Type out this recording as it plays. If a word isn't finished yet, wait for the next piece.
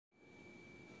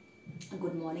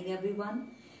Good morning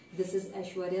everyone. This is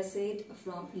Aishwarya Seth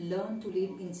from Learn to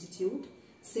Lead Institute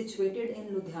situated in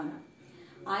Ludhiana.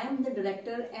 I am the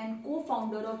director and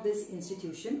co-founder of this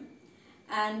institution,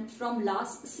 and from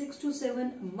last 6 to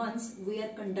 7 months we are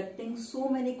conducting so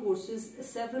many courses,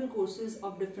 several courses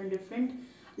of different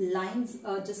lines,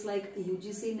 just like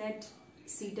UGC NET,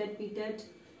 CTET, PTET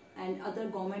and other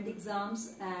government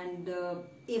exams, and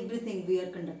everything we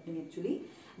are conducting actually.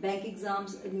 Bank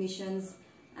exams, admissions,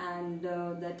 and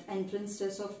that entrance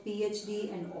test of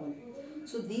PhD and all.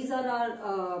 So these are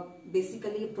our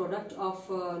basically product of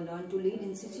Learn to Lead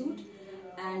Institute,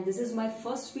 and this is my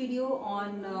first video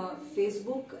on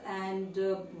Facebook. And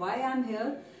why I'm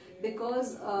here,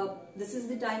 because this is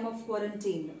the time of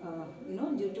quarantine,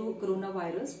 due to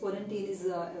coronavirus. Quarantine is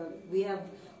we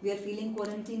are feeling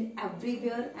quarantine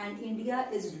everywhere, and India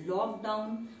is locked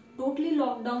down, totally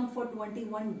locked down for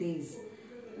 21 days.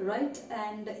 Right,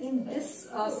 and in this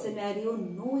scenario,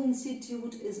 no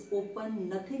institute is open,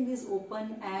 nothing is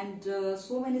open, and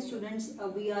so many students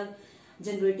we are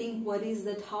generating queries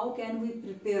that how can we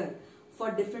prepare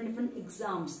for different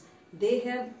exams. They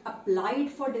have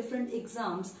applied for different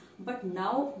exams, but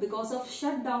now because of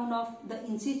shutdown of the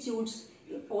institutes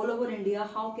all over India,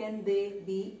 how can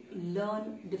they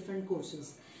learn different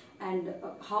courses, and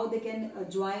how they can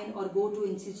join or go to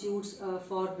institutes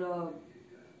for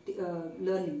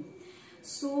learning.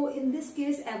 So in this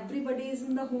case, everybody is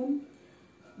in the home.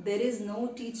 There is no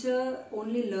teacher,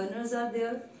 only learners are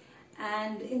there.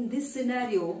 And in this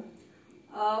scenario,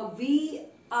 we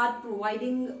are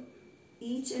providing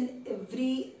each and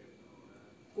every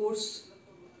course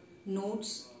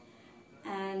notes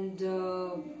and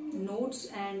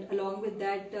along with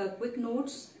that quick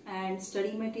notes and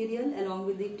study material along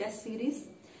with the test series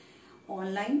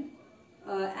online.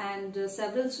 And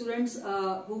several students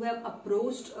who have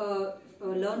approached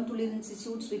Learn to Lead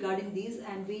Institutes regarding these,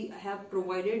 and we have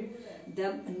provided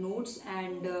them notes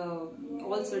and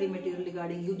all study material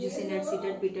regarding UGC NET,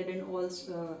 CTET, PTET and all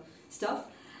stuff.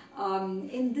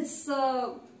 In this,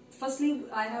 firstly,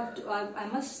 I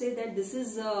must say that this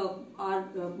is our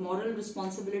moral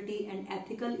responsibility and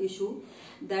ethical issue,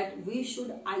 that we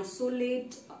should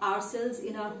isolate ourselves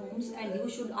in our homes, and you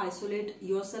should isolate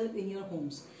yourself in your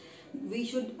homes. We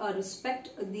should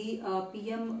respect the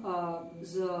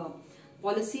PM's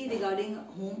policy regarding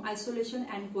home isolation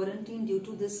and quarantine due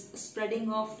to this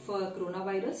spreading of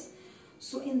coronavirus.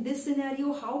 So in this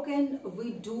scenario, how can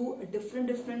we do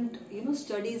different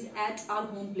studies at our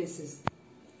home places?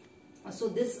 So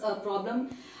this problem,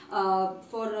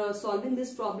 for solving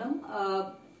this problem,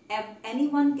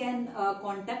 anyone can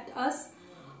contact us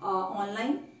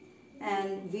online,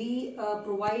 and we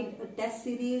provide a test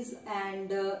series and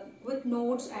quick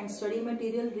notes and study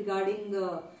material regarding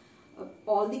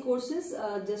all the courses.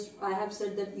 Just I have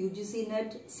said that UGC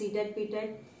NET, CTET,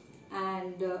 PTET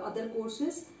and other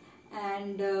courses.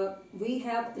 And we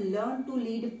have Learn to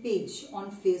Lead page on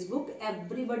Facebook.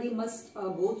 Everybody must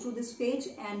go through this page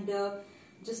and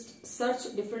just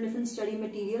search different study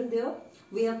material there.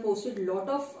 We have posted a lot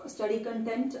of study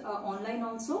content online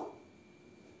also.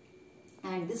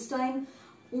 And this time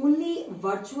only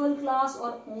virtual class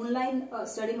or online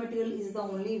study material is the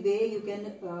only way you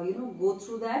can go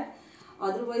through that.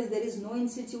 Otherwise there is no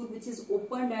institute which is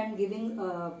opened and giving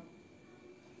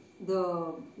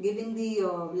the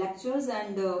lectures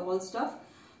and all stuff.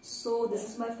 So this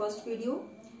is my first video,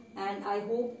 and I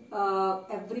hope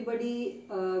everybody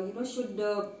should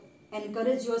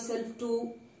encourage yourself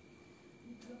to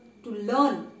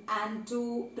learn and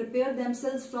to prepare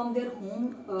themselves from their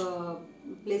home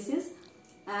places.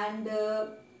 And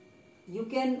you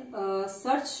can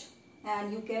search,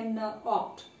 and you can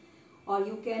opt, or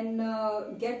you can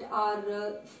get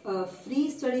our free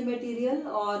study material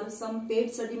or some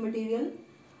paid study material,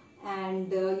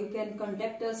 and you can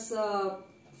contact us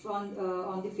from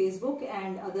on the Facebook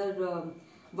and other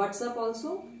WhatsApp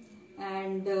also,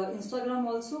 and Instagram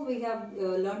also. We have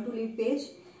Learn to Lead page,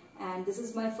 and this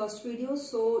is my first video.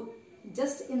 So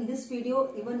just in this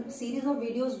video, even series of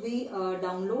videos we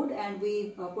download and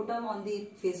we put them on the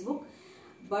Facebook.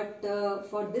 But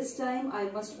for this time I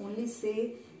must only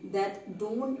say that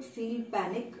don't feel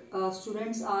panic.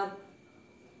 Students are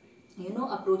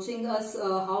approaching us,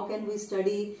 how can we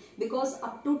study, because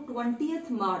up to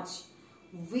 20th March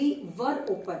we were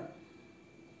open,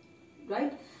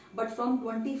 right? But from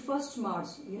 21st March,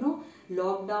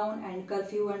 lockdown and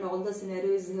curfew and all the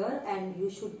scenarios here, and you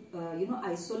should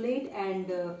isolate and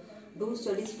do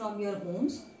studies from your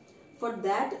homes. For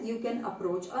that you can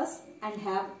approach us and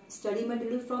have study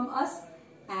material from us,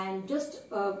 and just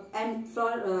and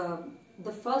for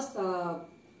the first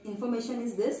information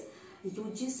is this,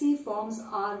 UGC forms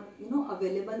are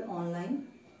available online,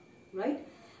 right?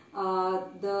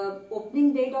 The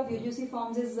opening date of UGC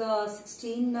forms is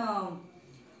 16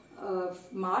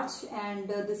 March, and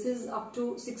this is up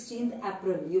to 16th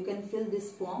April. You can fill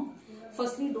this form.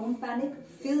 Firstly, don't panic.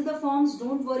 Fill the forms.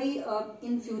 Don't worry.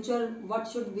 In future, what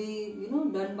should be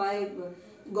done by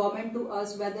government to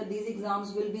us, whether these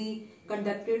exams will be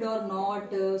conducted or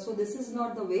not. So this is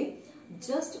not the way.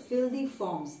 Just fill the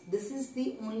forms. This is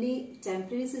the only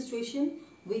temporary situation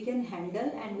we can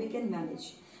handle and we can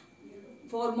manage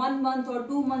for 1 month or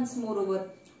 2 months. Moreover,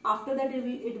 after that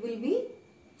it will be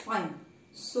fine.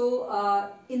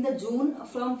 So in the June,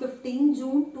 from 15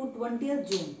 June to 20th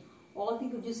June, all the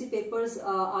UGC papers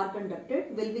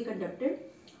will be conducted.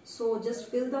 So just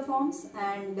fill the forms,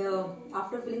 and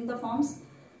after filling the forms,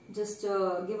 just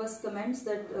give us comments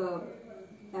that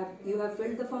you have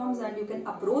filled the forms, and you can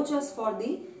approach us for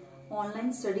the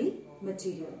online study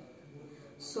material.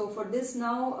 So for this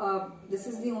now, this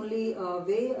is the only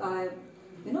way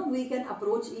we can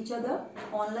approach each other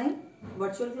online.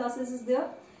 Virtual classes is there,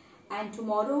 and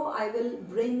tomorrow I will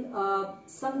bring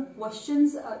some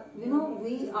questions.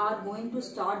 We are going to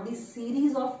start this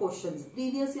series of questions,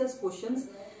 previous year's questions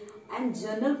and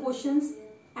general questions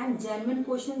and genuine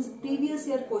questions, previous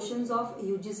year questions of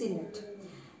UGC NET.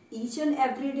 Each and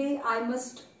every day I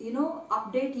must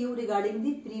update you regarding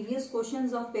the previous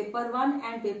questions of paper 1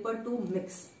 and paper 2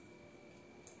 mix,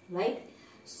 right?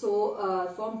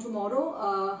 So from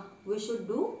tomorrow we should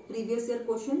do previous year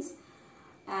questions,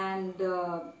 and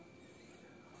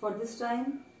for this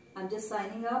time I'm just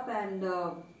signing up, and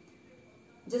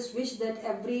just wish that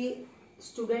every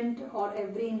student or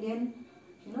every Indian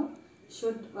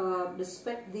should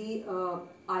respect the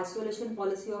isolation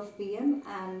policy of PM,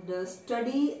 and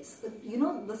study.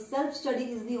 The self-study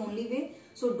is the only way.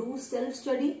 So do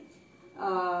self-study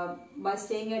by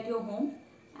staying at your home.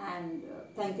 And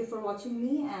thank you for watching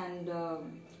me, and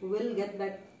we'll get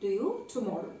back to you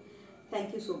tomorrow.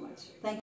 Thank you so much. Thank you.